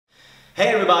Hey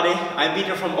everybody, I'm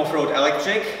Peter from Off-Road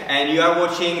Electric and you are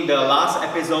watching the last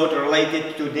episode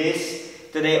related to this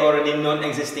today already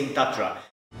non-existing Tatra.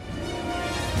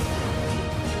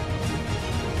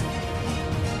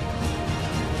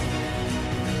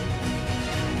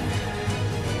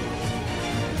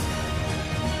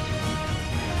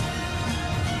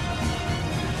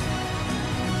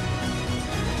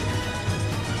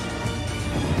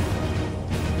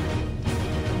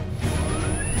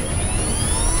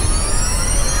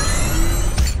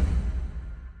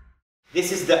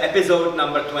 This is the episode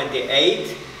number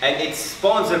 28 and it's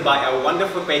sponsored by our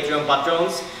wonderful Patreon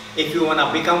patrons. If you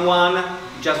wanna become one,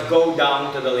 just go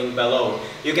down to the link below.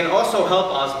 You can also help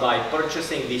us by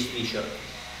purchasing this t-shirt.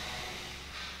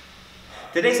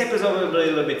 Today's episode will be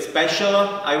a little bit special.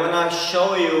 I wanna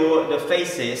show you the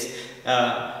faces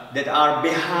that are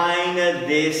behind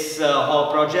this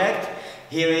whole project.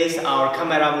 Here is our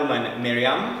camera woman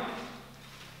Miriam.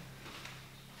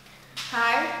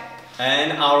 Hi.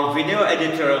 And our video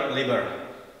editor, Libor.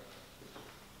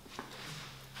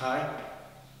 Hi.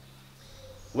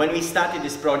 When we started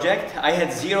this project, I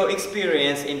had zero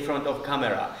experience in front of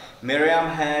camera. Miriam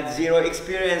had zero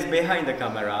experience behind the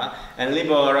camera, and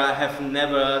Libor have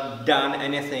never done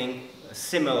anything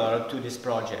similar to this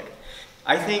project.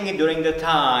 I think during the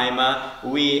time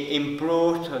we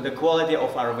improved the quality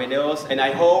of our videos, and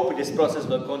I hope this process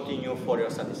will continue for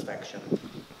your satisfaction.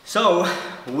 So,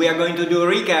 we are going to do a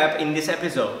recap in this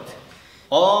episode.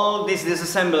 All this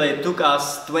disassembly took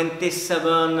us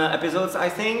 27 episodes, I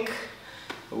think,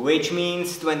 which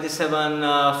means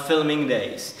 27 filming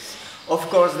days. Of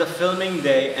course, the filming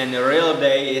day and the real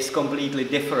day is completely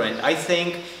different. I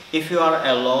think if you are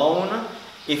alone,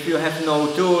 if you have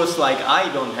no tools, like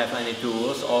I don't have any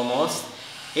tools almost,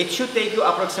 it should take you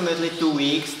approximately 2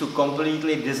 weeks to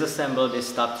completely disassemble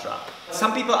this Tatra.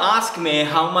 Some people ask me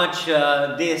how much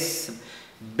this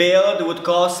build would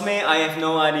cost me. I have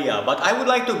no idea, but I would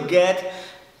like to get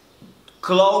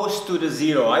close to the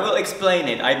zero. I will explain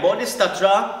it. I bought this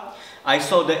Tatra. I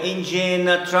saw the engine,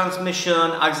 transmission,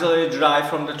 auxiliary drive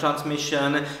from the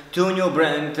transmission, two new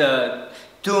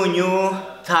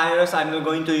tires I'm not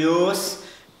going to use,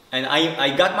 and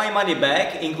I got my money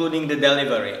back, including the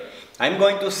delivery. I'm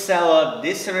going to sell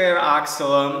this rear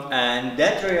axle and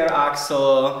that rear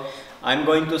axle. I'm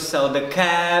going to sell the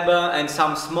cab and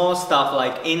some small stuff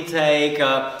like intake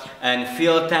and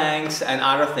fuel tanks and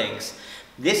other things.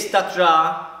 This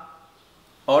Tatra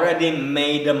already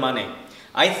made the money.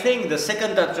 I think the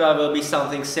second Tatra will be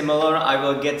something similar. I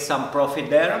will get some profit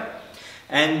there.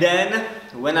 And then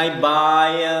when I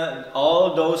buy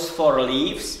all those 4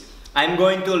 leaves, I'm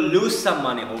going to lose some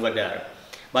money over there.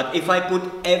 But if I put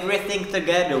everything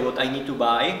together what I need to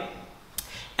buy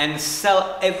and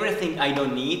sell everything I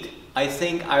don't need, I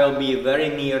think I'll be very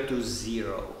near to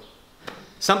zero.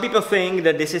 Some people think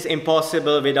that this is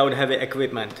impossible without heavy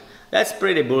equipment. That's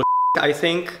pretty bullshit, I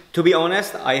think. To be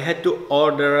honest, I had to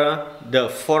order the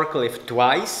forklift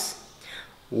twice.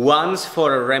 Once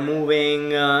for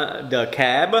removing the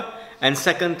cab and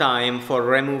second time for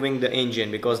removing the engine,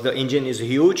 because the engine is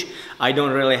huge. I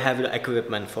don't really have the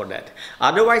equipment for that.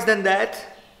 Otherwise than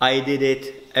that, I did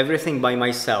it everything by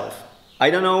myself. I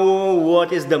don't know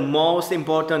what is the most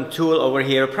important tool over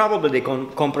here, probably the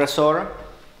compressor.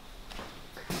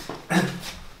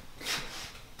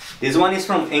 This one is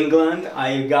from England.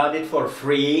 I got it for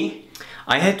free.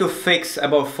 I had to fix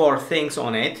about 4 things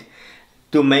on it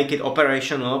to make it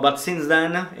operational, but since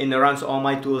then it runs all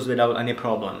my tools without any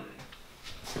problem.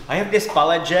 I have this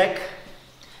pallet jack.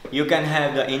 You can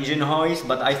have the engine hoist,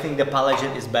 but I think the pallet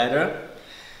jack is better.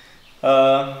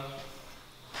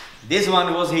 This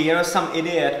one was here, some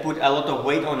idiot put a lot of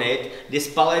weight on it. This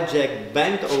pallet jack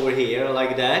bent over here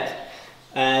like that,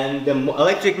 and the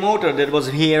electric motor that was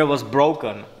here was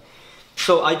broken.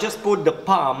 So I just put the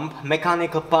pump,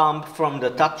 mechanical pump from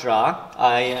the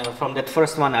Tatra, from that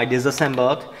first one I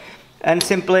disassembled, and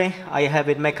simply I have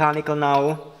it mechanical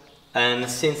now, and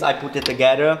since I put it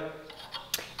together,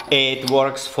 it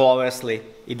works flawlessly.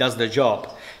 It does the job.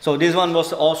 So this one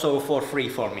was also for free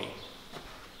for me.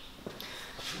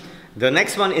 The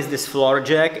next one is this floor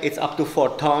jack. It's up to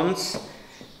 4 tons.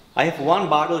 I have 1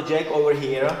 barrel jack over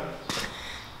here.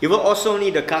 You will also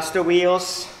need the caster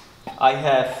wheels. I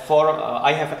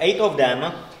have 8 of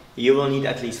them. You will need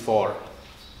at least 4.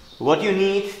 What you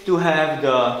need to have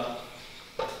the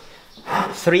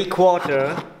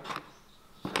 3/4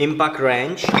 impact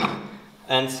wrench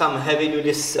and some heavy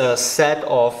duty set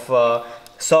of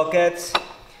sockets,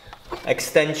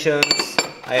 extensions.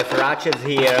 I have ratchets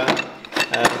here.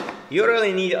 You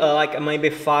really need like maybe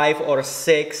 5 or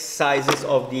 6 sizes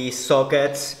of these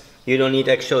sockets You don't need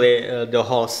actually the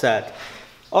whole set.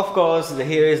 Of course,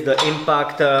 here is the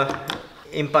impact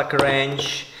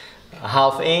range,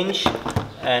 half-inch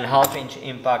and half-inch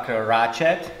impact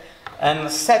ratchet, and a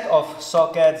set of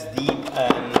sockets, deep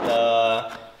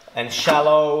and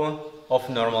shallow, of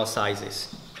normal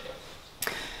sizes.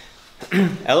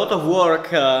 A lot of work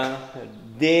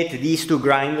did these two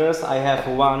grinders. I have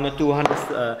one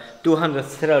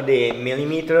 230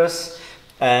 millimeters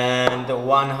and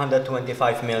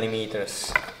 125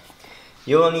 millimeters.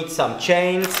 You will need some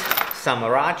chains, some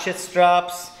ratchet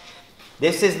straps.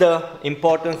 This is the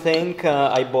important thing.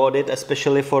 I bought it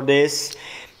especially for this.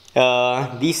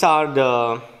 These are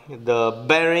the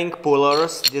bearing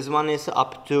pullers. This one is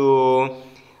up to,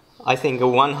 I think,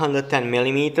 110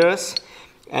 millimeters,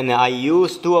 and I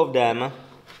used two of them.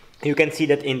 You can see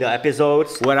that in the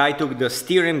episodes where I took the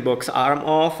steering box arm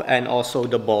off and also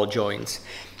the ball joints.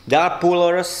 There are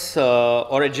pullers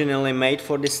originally made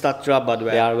for this stud trap, but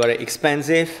they are very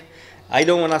expensive. I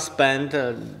don't want to spend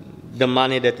the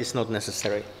money that is not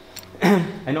necessary.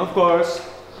 And of course,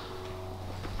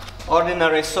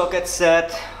 ordinary socket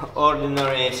set,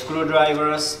 ordinary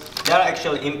screwdrivers. They are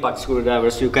actually impact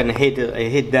screwdrivers. You can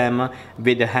hit them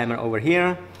with the hammer over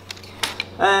here.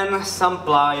 And some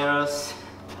pliers.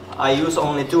 I use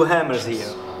only two hammers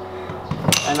here.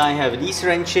 And I have these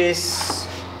wrenches.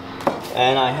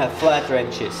 And I have flat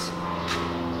wrenches.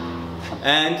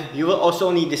 And you will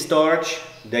also need this torch.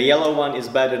 The yellow one is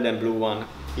better than blue one.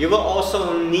 You will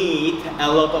also need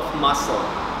a lot of muscle.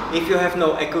 If you have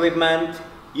no equipment,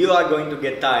 you are going to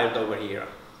get tired over here.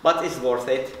 But it's worth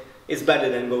it. It's better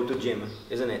than go to gym,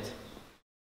 isn't it?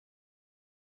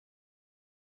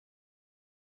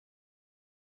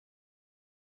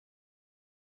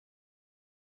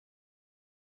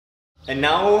 And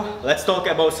now let's talk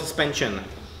about suspension.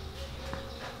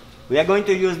 We are going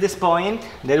to use this point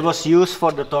that was used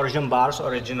for the torsion bars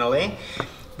originally.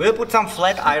 We'll put some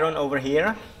flat iron over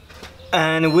here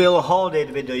and we'll hold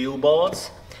it with the U-bolts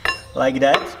like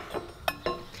that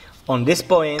on this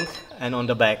point and on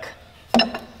the back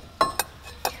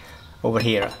over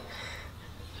here.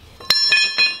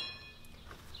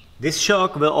 This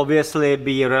shock will obviously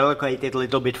be relocated a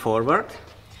little bit forward,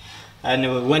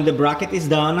 and when the bracket is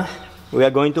done, we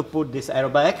are going to put this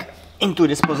airbag into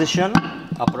this position,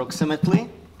 approximately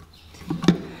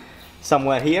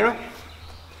somewhere here,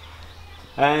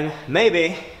 and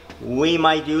maybe we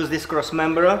might use this cross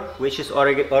member, which is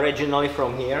originally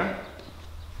from here.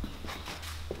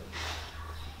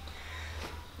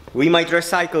 We might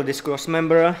recycle this cross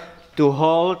member to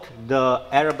hold the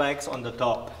airbags on the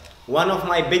top. One of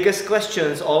my biggest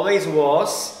questions always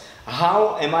was,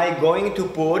 how am I going to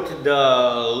put the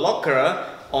locker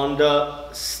on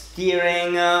the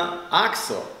steering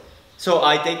axle? So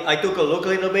I took a look a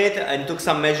little bit and took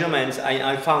some measurements.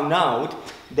 I found out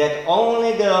that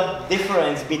only the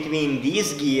difference between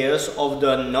these gears of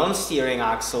the non-steering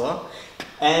axle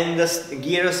and the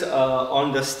gears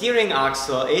on the steering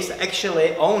axle is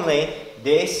actually only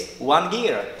this one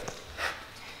gear.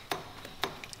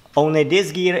 Only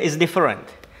this gear is different.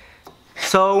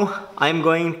 So I'm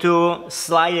going to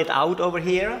slide it out over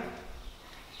here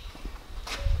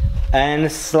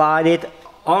and slide it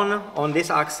on this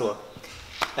axle,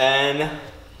 and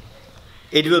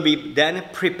it will be then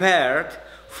prepared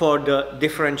for the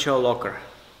differential locker.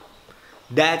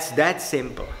 That's that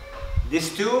simple.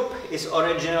 This tube is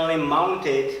originally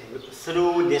mounted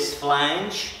through this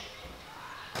flange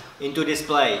into this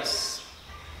place.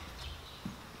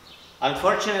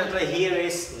 Unfortunately, here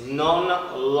is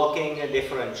non-locking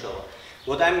differential.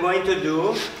 What I'm going to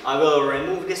do, I will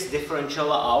remove this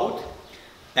differential out,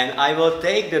 and I will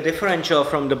take the differential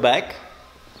from the back.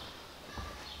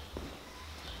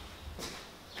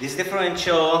 This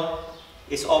differential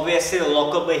is obviously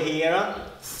lockable here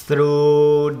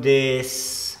through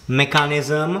this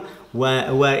mechanism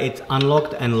where it's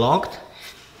unlocked and locked.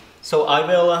 So I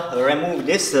will remove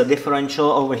this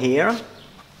differential over here.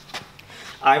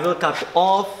 I will cut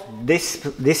off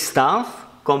this stuff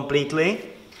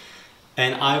completely,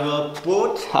 and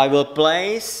I will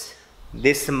place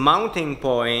this mounting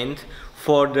point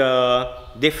for the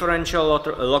differential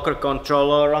locker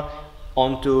controller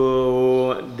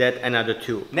onto that another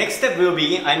tube. Next step will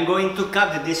be, I'm going to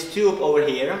cut this tube over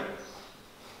here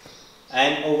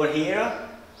and over here,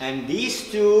 and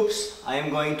these tubes I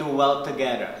am going to weld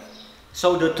together.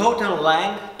 So the total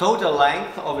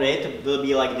length of it will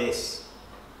be like this.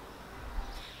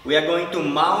 We are going to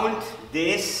mount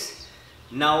this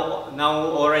now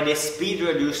already speed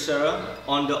reducer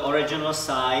on the original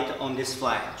side on this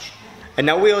flange. And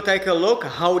now we will take a look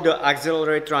how the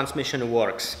auxiliary transmission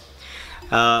works.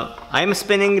 I'm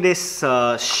spinning this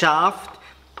shaft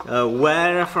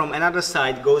where from another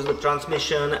side goes the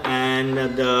transmission and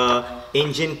the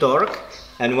engine torque,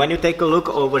 and when you take a look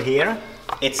over here,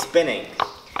 it's spinning.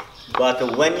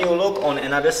 But when you look on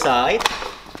another side,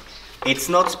 it's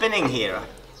not spinning here.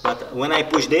 But when I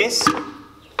push this,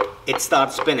 it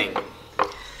starts spinning.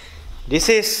 This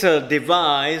is a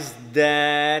device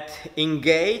that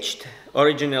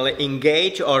originally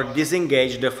engaged or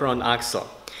disengaged the front axle.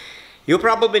 You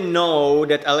probably know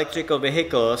that electrical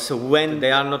vehicles, when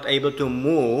they are not able to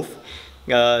move,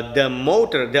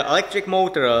 the electric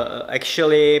motor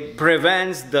actually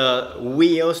prevents the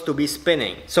wheels to be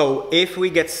spinning. So if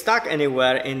we get stuck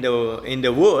anywhere in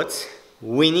the woods,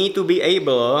 we need to be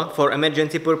able, for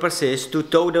emergency purposes, to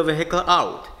tow the vehicle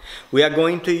out. We are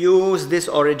going to use this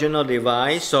original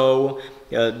device, so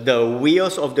the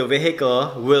wheels of the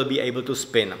vehicle will be able to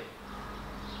spin.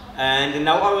 And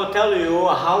now I will tell you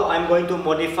how I'm going to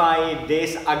modify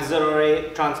this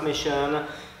auxiliary transmission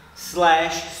 /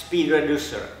 speed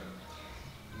reducer.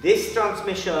 This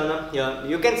transmission,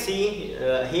 you can see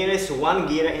here is one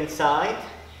gear inside,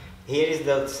 here is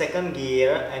the second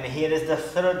gear, and here is the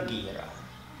third gear.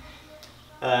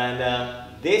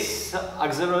 And this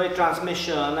auxiliary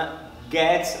transmission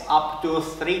gets up to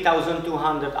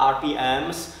 3200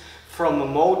 RPMs from a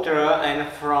motor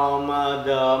and from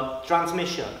the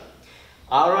transmission.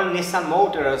 Our Nissan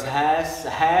motors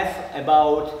have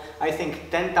about, I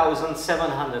think,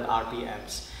 10,700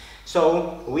 RPMs.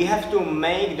 So we have to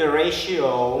make the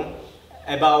ratio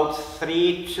about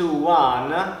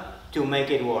 3:1 to make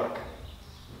it work.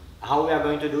 How we are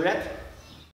going to do that?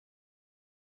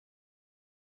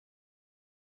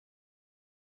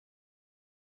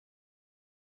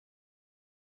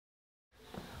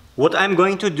 What I'm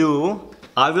going to do,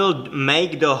 I will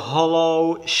make the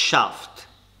hollow shaft.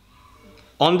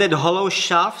 On that hollow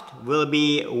shaft will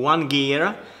be one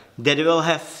gear that will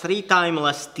have 3 times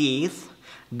less teeth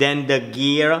than the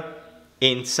gear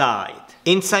inside.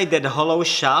 Inside that hollow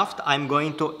shaft, I'm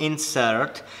going to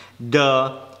insert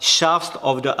the shafts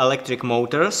of the electric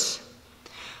motors,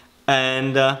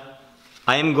 and I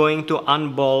am going to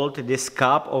unbolt this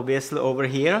cap, obviously, over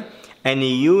here, and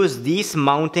use these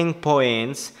mounting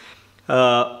points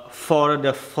for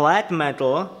the flat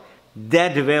metal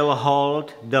that will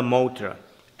hold the motor.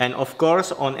 And of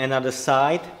course, on another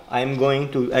side, I'm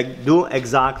going to do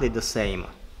exactly the same.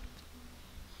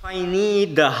 If I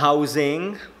need the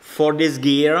housing for this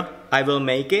gear, I will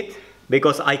make it,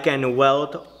 because I can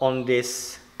weld on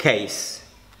this case.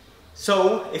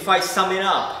 So, if I sum it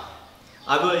up,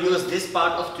 I will use this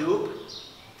part of tube,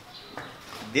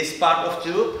 this part of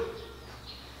tube,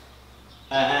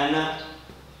 and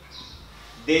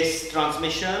this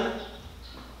transmission,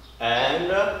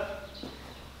 and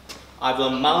I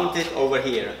will mount it over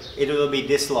here. It will be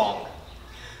this long.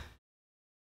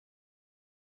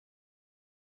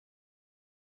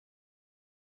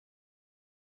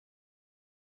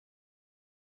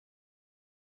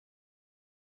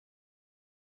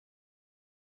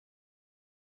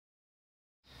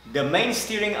 The main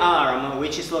steering arm,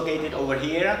 which is located over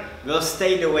here, will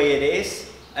stay the way it is,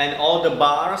 and all the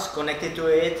bars connected to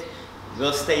it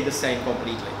will stay the same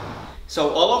completely. So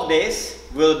all of this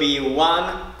will be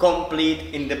one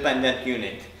complete independent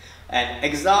unit, and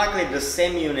exactly the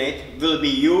same unit will be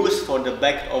used for the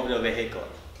back of the vehicle.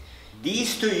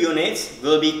 These two units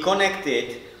will be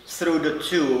connected through the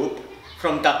tube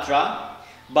from Tatra,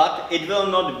 but it will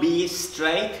not be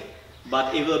straight,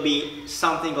 but it will be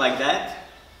something like that,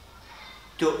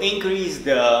 to increase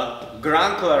the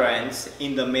ground clearance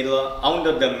in the middle,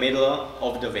 under the middle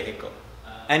of the vehicle.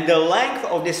 And the length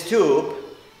of this tube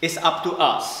is up to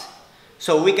us.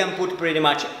 So we can put pretty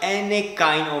much any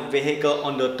kind of vehicle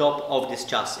on the top of this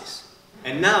chassis.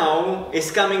 And now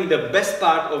is coming the best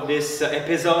part of this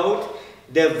episode,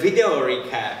 the video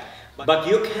recap. But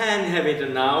you can have it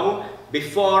now,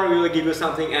 before we will give you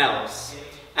something else.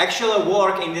 Actual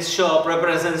work in this shop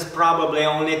represents probably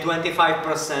only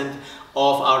 25%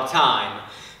 of our time.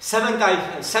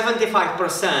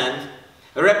 75%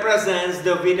 represents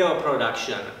the video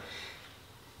production.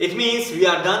 It means we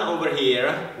are done over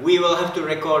here. We will have to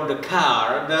record the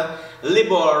car. The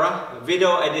Libor,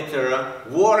 video editor,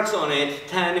 works on it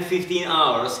 10-15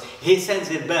 hours. He sends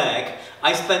it back.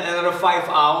 I spend another 5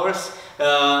 hours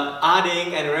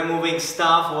adding and removing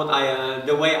stuff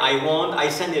the way I want. I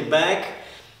send it back.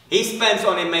 He spends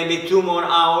on it maybe 2 more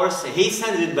hours. He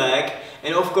sends it back.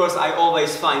 And of course I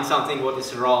always find something what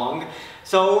is wrong.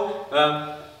 So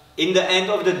in the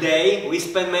end of the day, we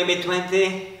spend maybe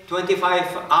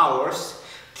 20-25 hours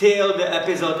till the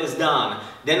episode is done.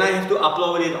 Then I have to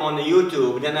upload it on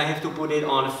YouTube, then I have to put it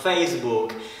on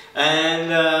Facebook,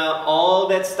 and all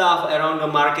that stuff around the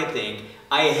marketing.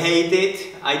 I hate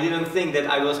it. I didn't think that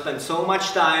I will spend so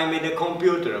much time with the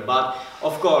computer, but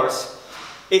of course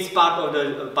it's part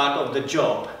of the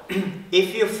job.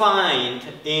 If you find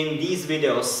in these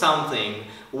videos something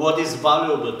what is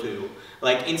valuable to you,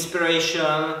 like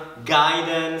inspiration,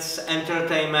 guidance,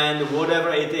 entertainment, whatever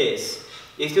it is,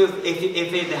 if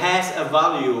it has a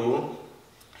value,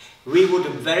 we would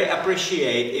very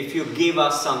appreciate if you give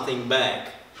us something back.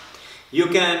 You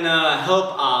can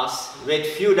help us with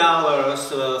few dollars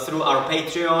through our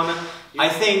Patreon. I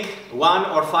think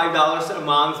 $1 or $5 a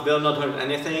month will not hurt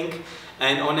anything.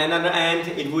 And on another end,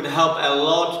 it would help a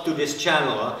lot to this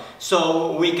channel,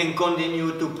 so we can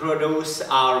continue to produce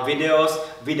our videos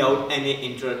without any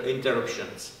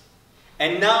interruptions.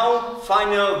 And now,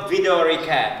 final video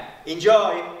recap.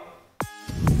 Enjoy!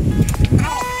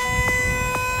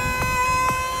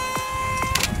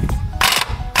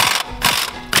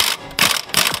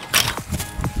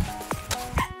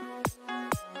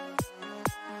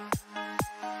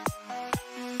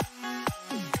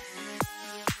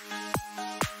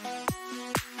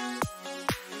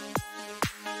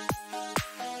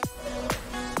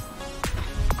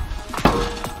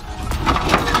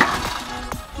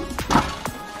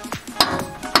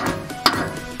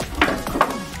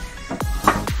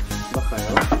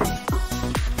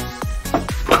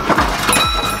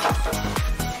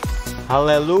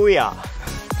 Hallelujah!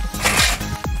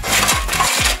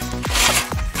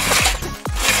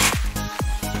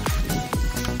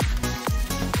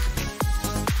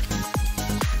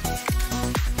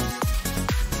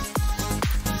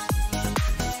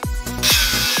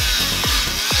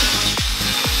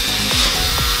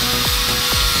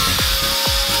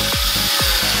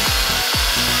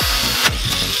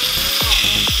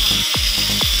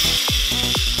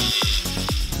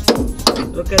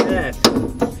 Look at that!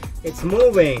 It's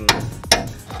moving!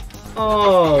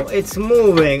 Oh, it's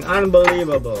moving!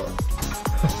 Unbelievable!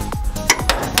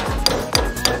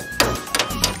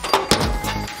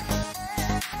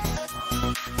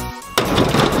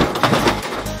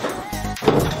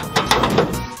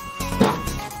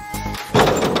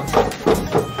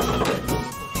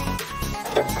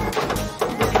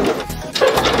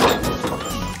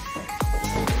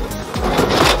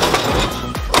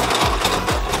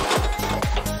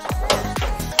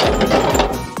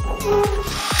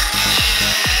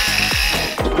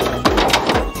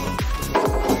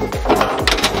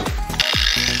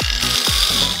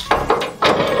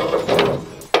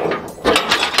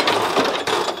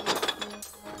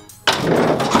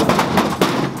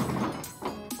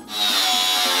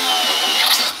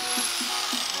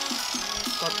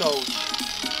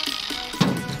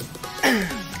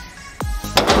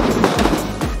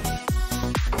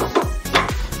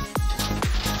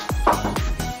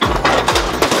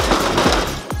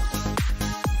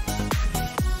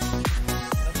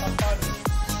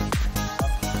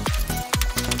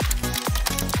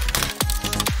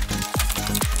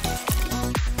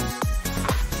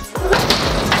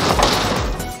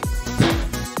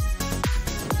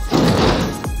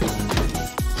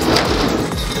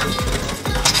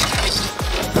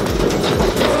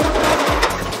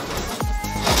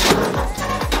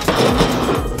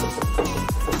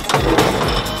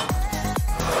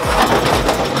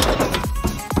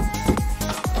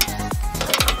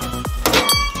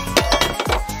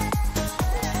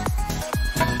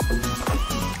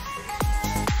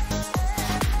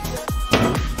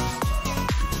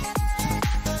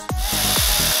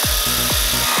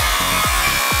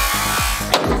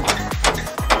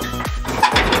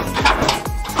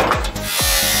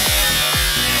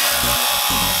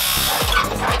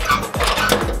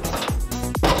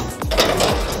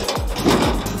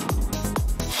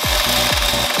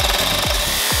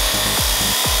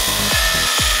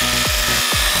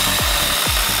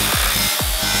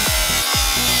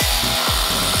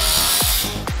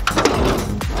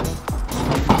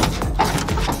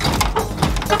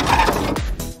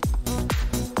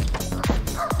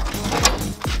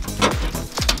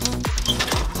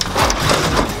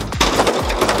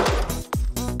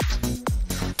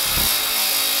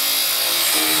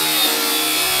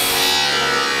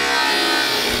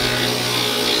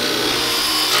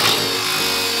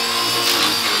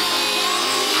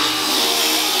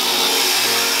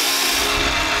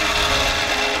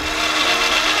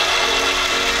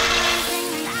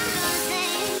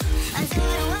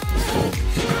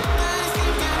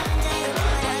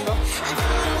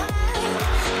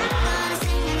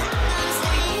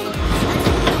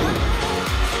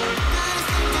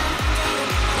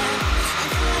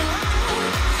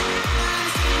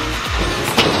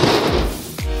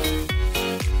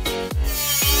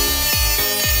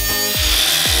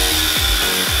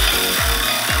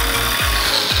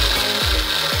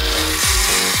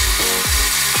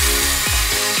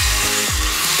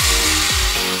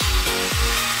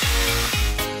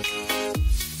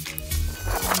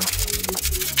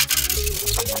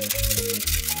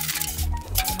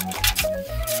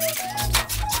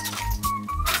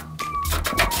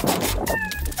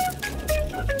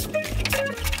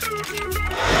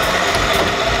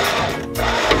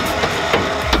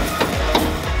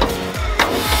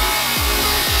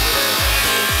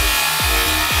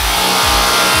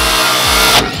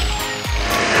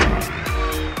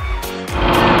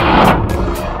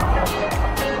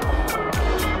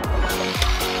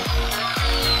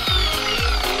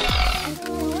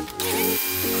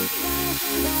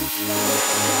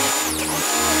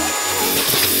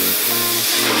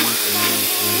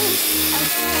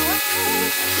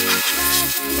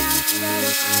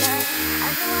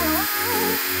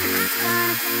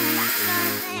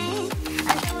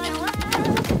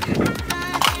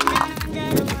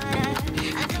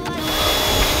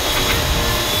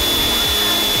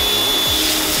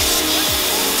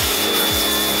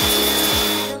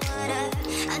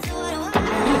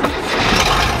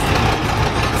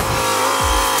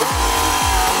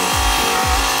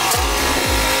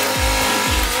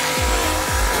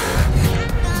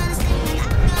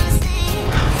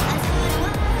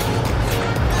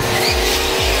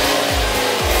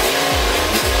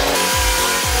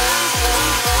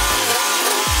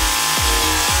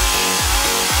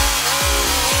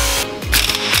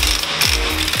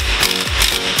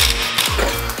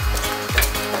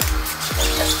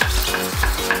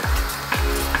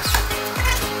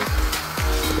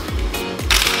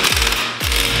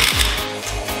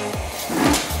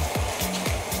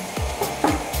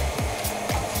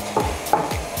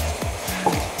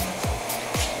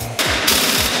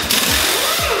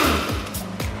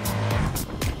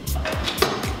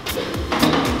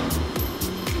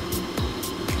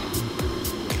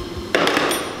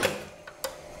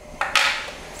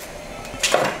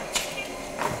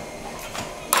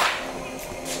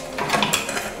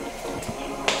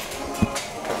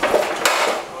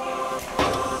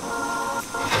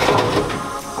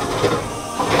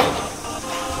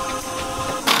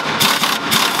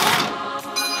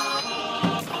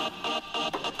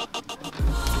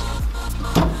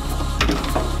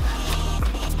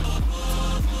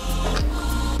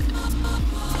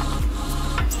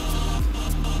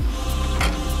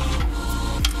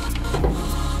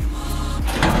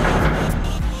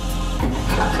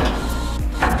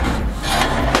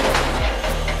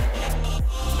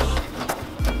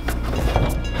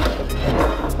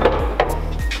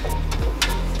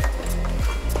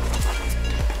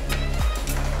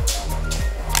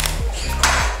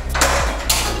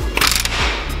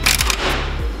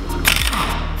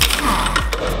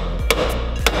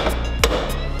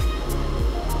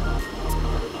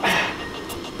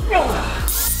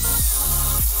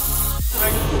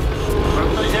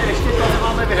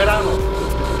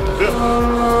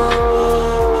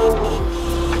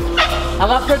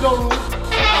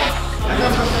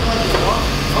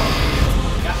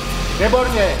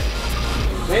 Výborně.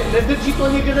 Nedrží to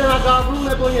někde na gáblu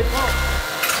nebo něco?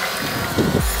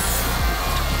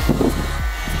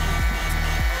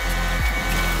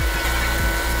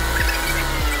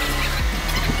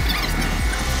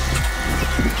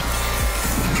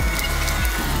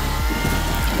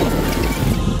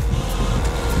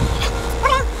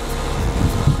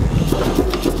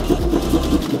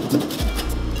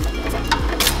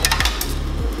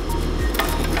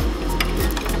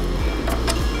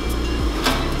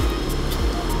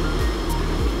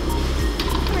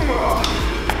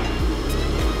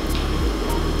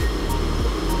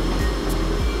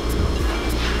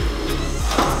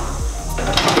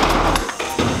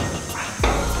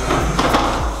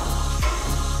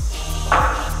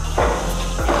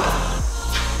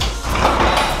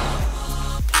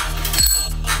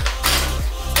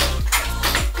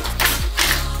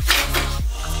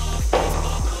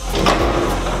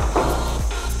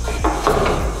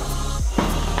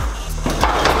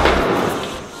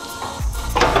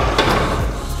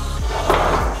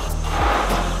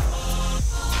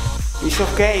 Piece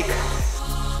of cake.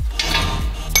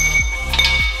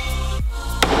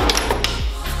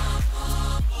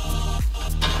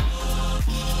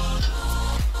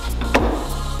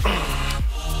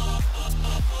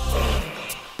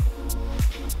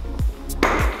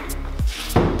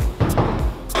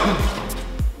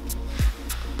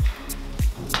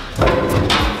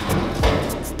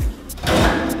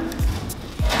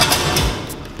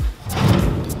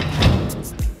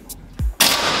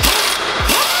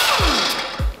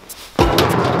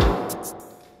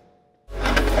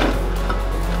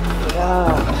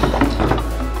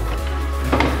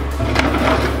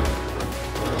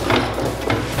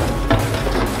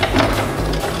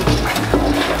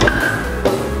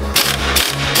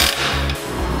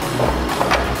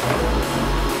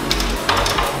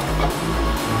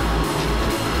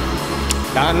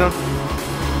 Done.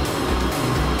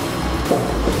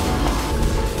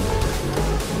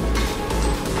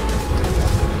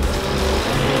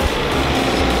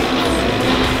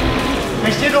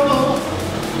 Ještě dolů.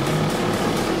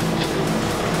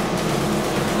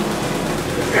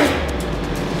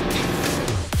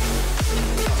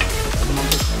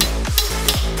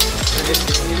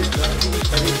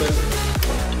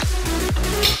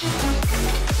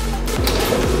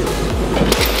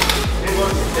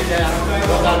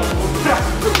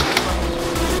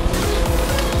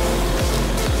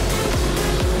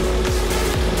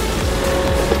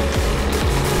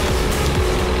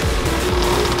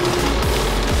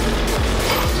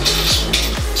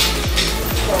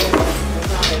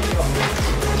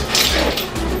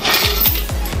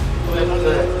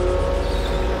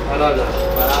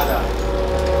 Paráda.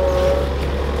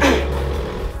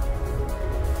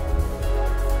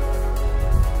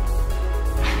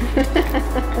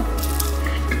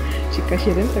 Čekáš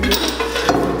jeden, tak je.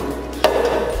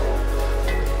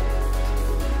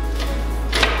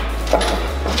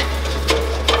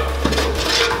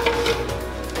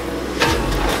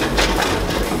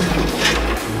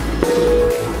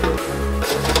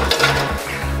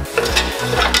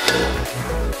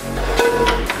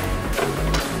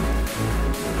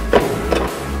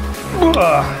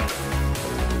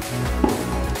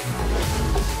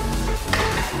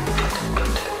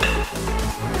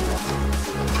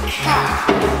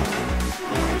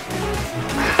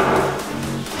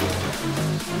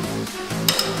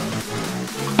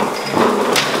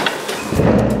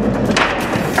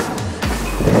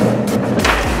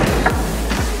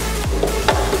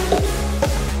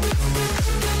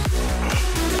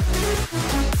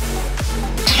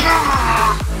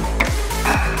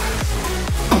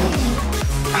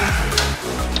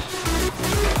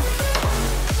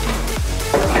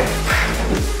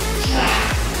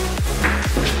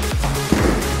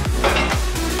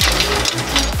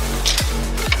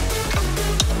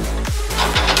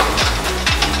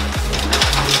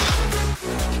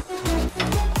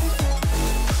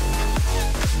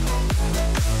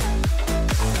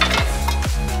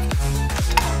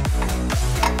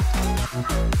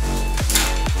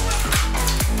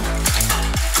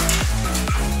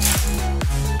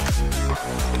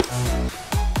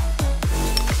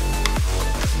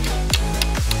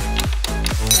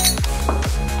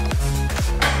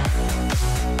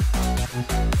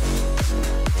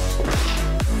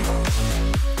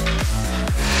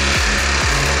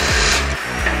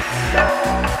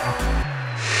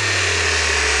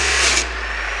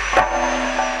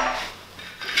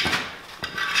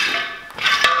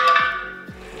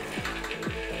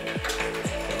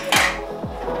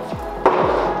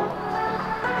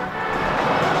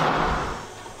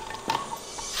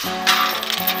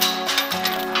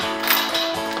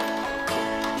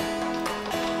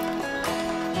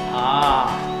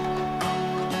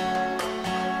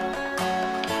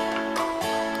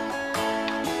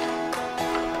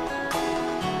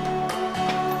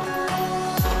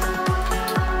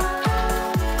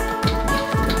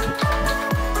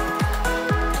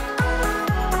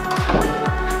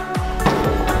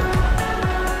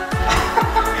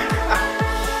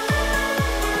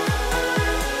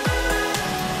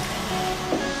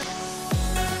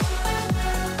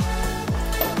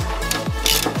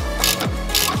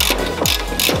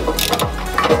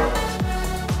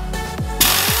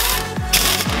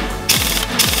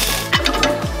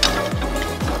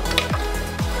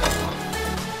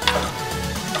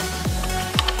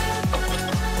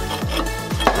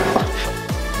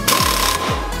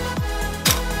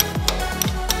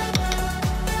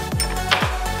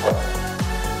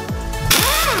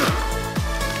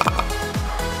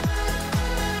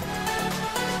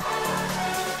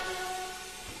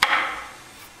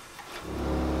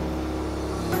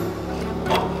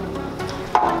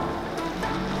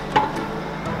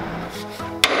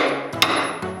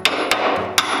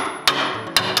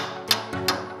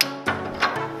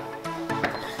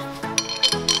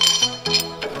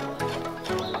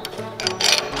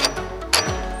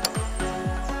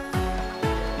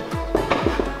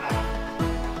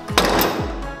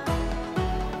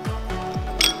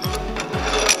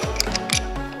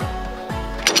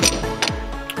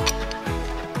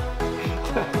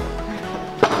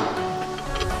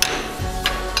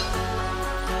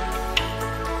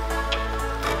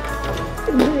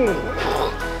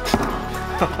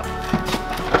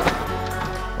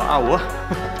 Wow.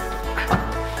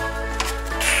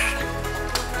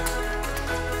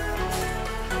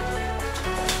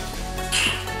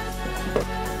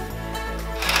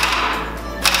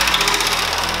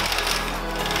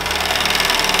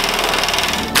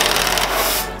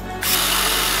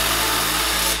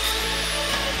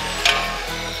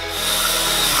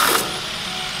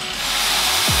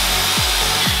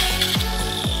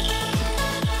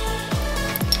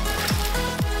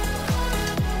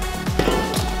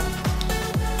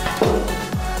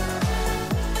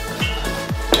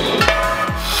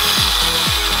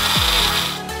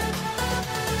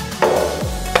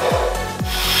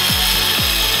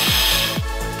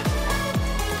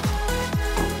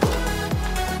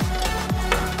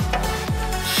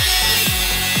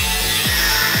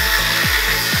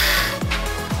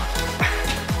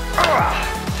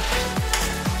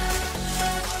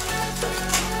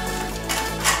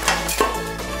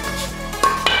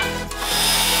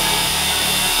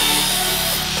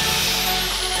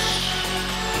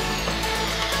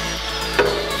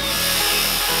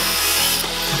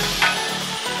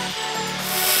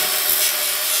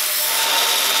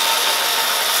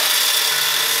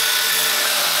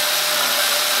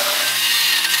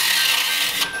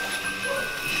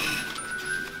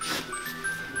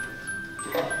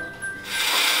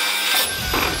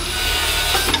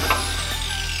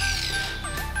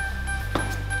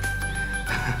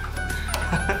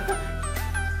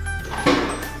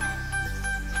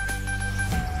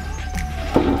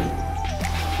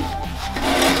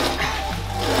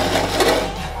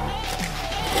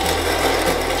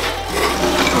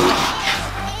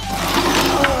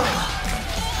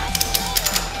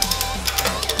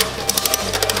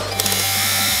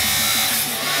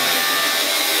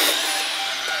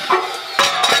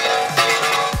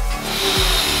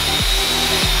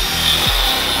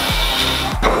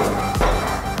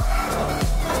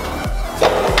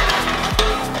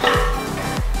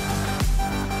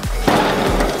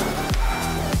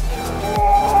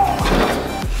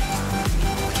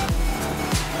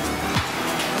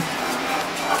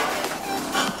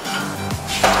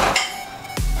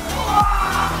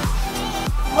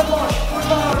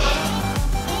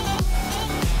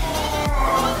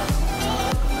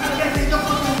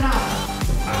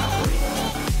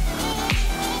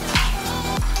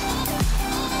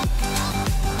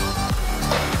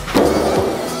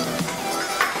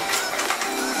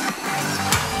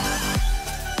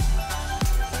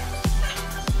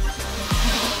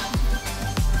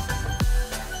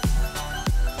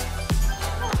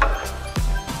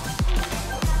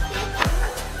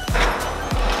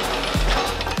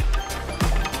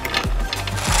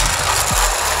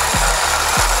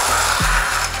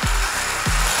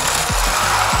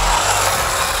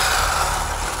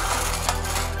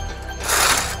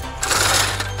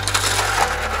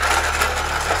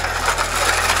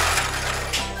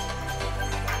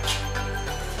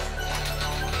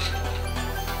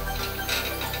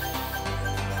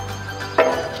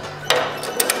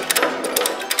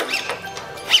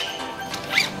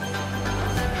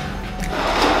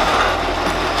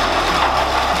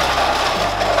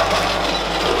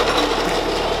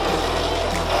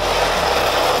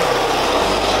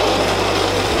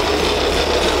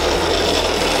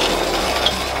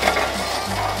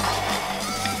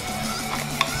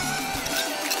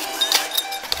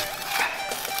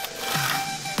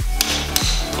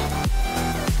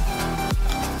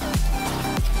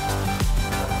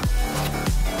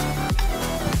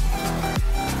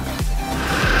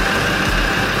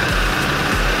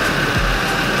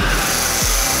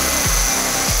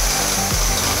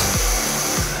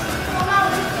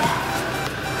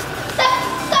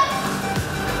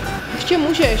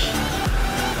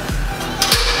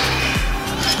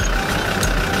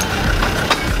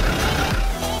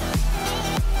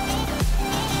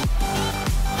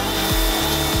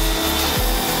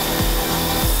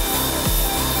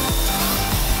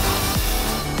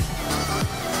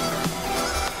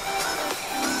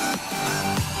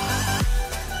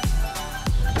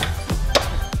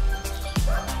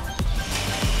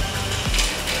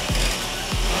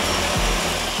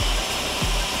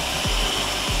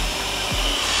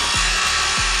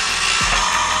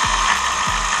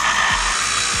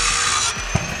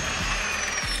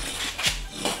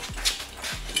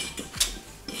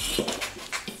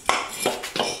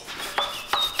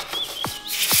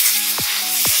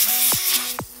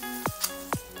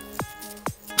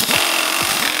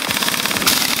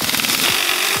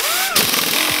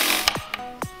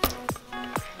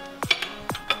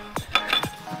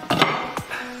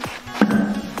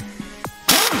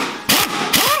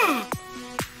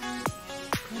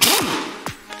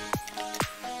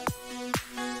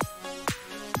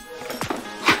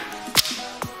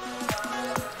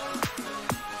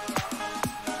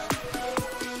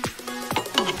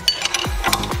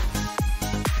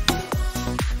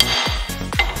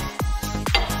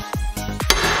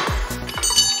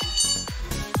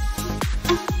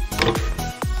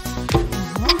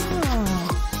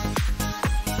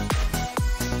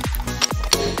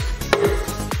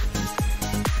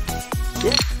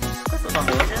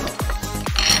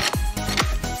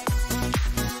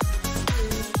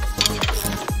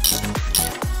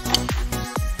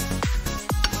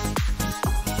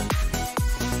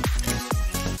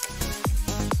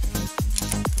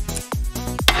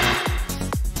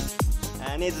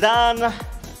 done.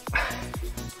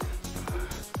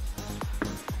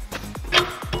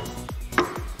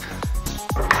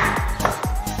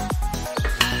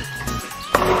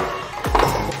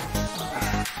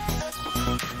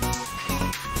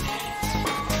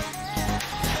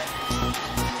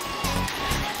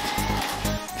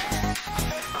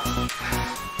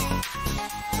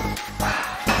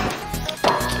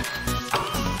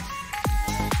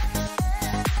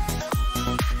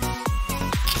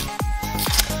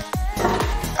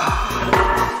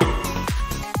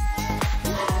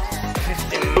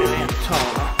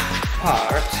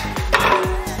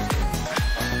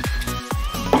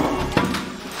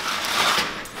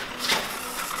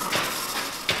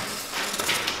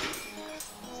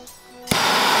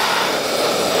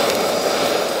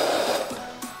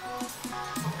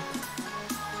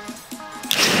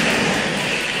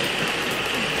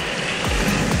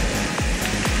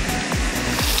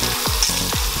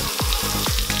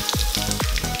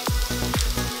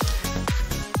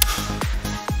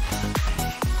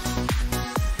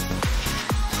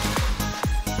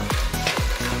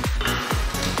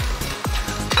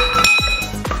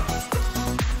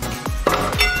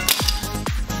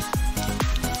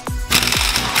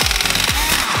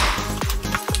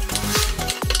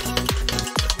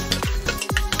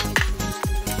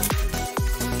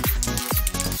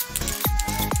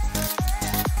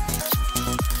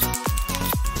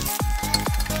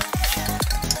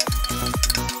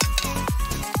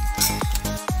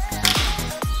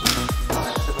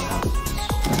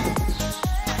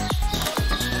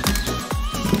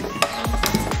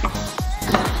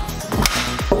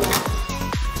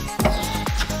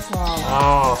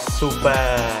 Oh,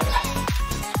 super.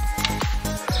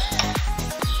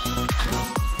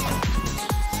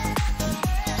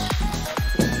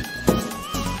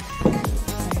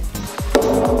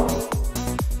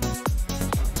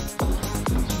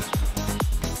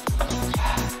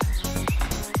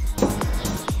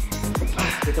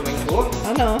 Je to venku?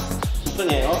 Ano.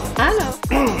 Úplně, jo? Ano.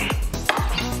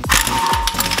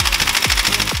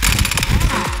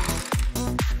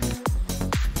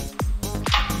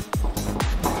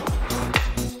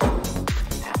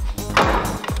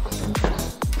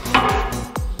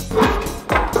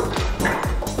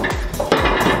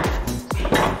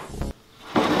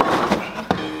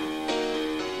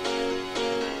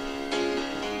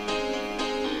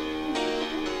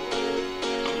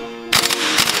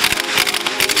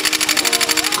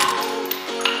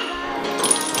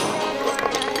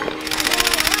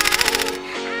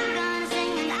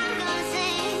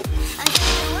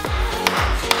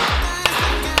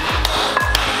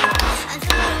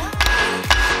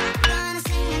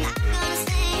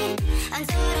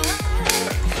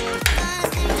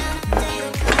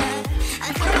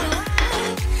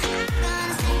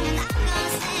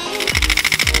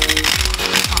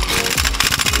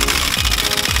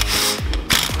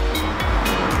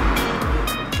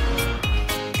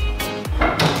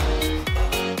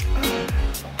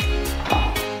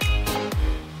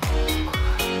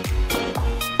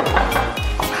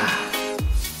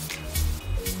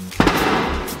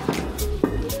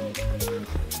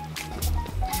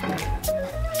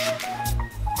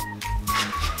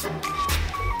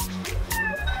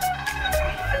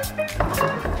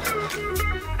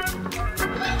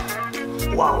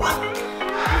 Wow.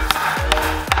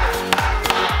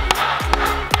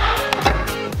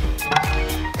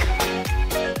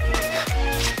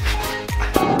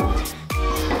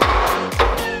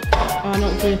 Ano,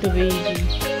 úplně to vyjíždí.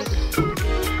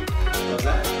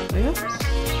 Jo?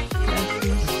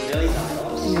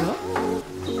 Krásný. Jo?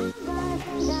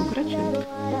 Pokračuj.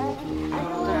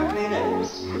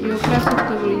 Jo, krásně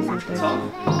to vylízne.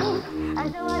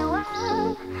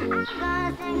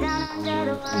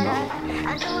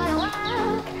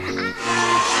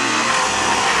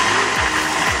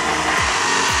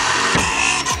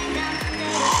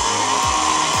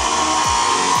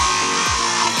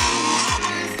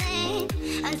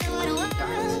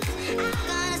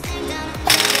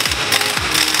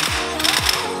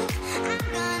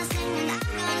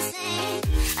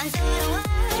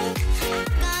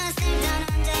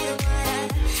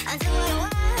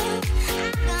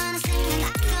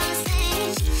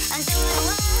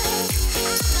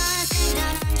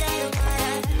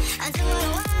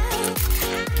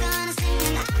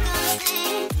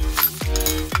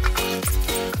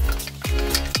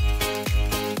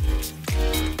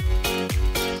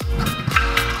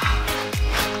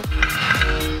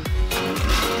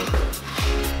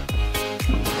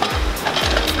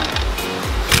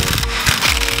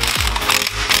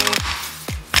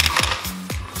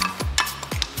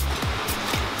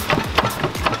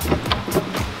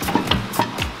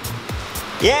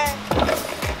 Yeah!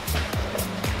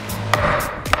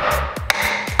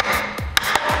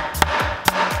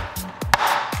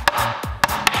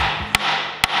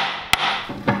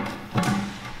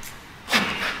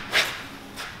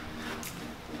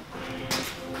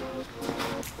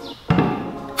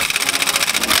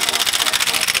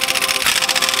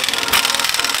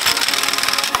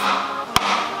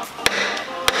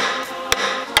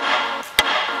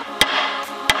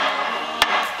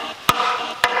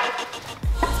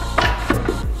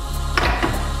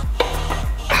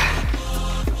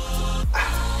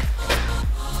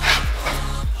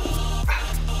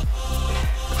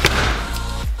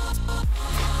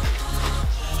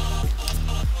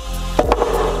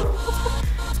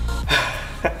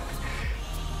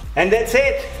 And that's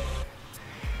it!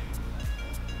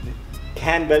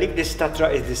 Can't believe this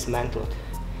Tatra is dismantled.